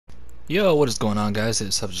Yo, what is going on, guys?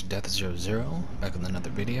 It's Subject Death 00 back with another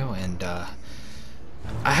video, and I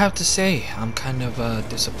have to say I'm kind of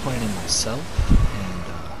disappointed in myself and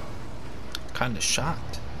kind of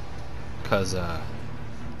shocked because there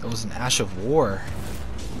was an Ash of War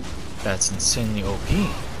that's insanely OP,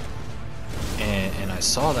 and I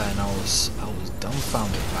saw that and I was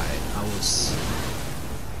dumbfounded by it.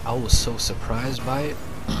 I was so surprised by it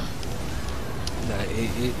that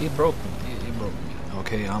it broke me. It broke me.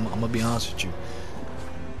 Okay, I'm gonna be honest with you.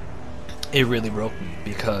 It really broke me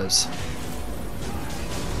because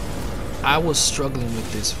I was struggling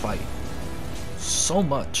with this fight so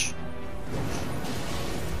much,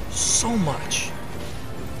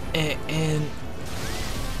 and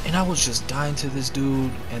I was just dying to this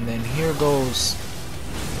dude, and then here goes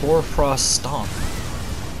Hoarfrost Stomp,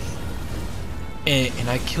 and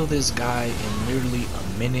I kill this guy in literally a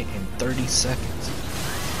minute and 30 seconds.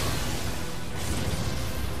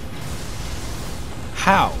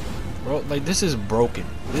 How, bro? Like, this is broken.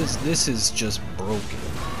 This is just broken.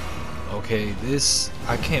 Okay,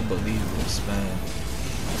 I can't believe this, man.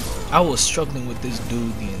 I was struggling with this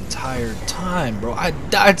dude the entire time, bro. I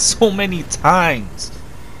died so many times.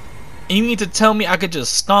 And you mean to tell me I could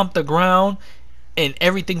just stomp the ground and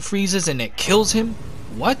everything freezes and it kills him?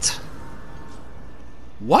 What?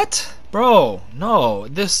 What? Bro, no.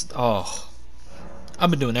 Oh. I've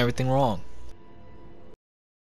been doing everything wrong.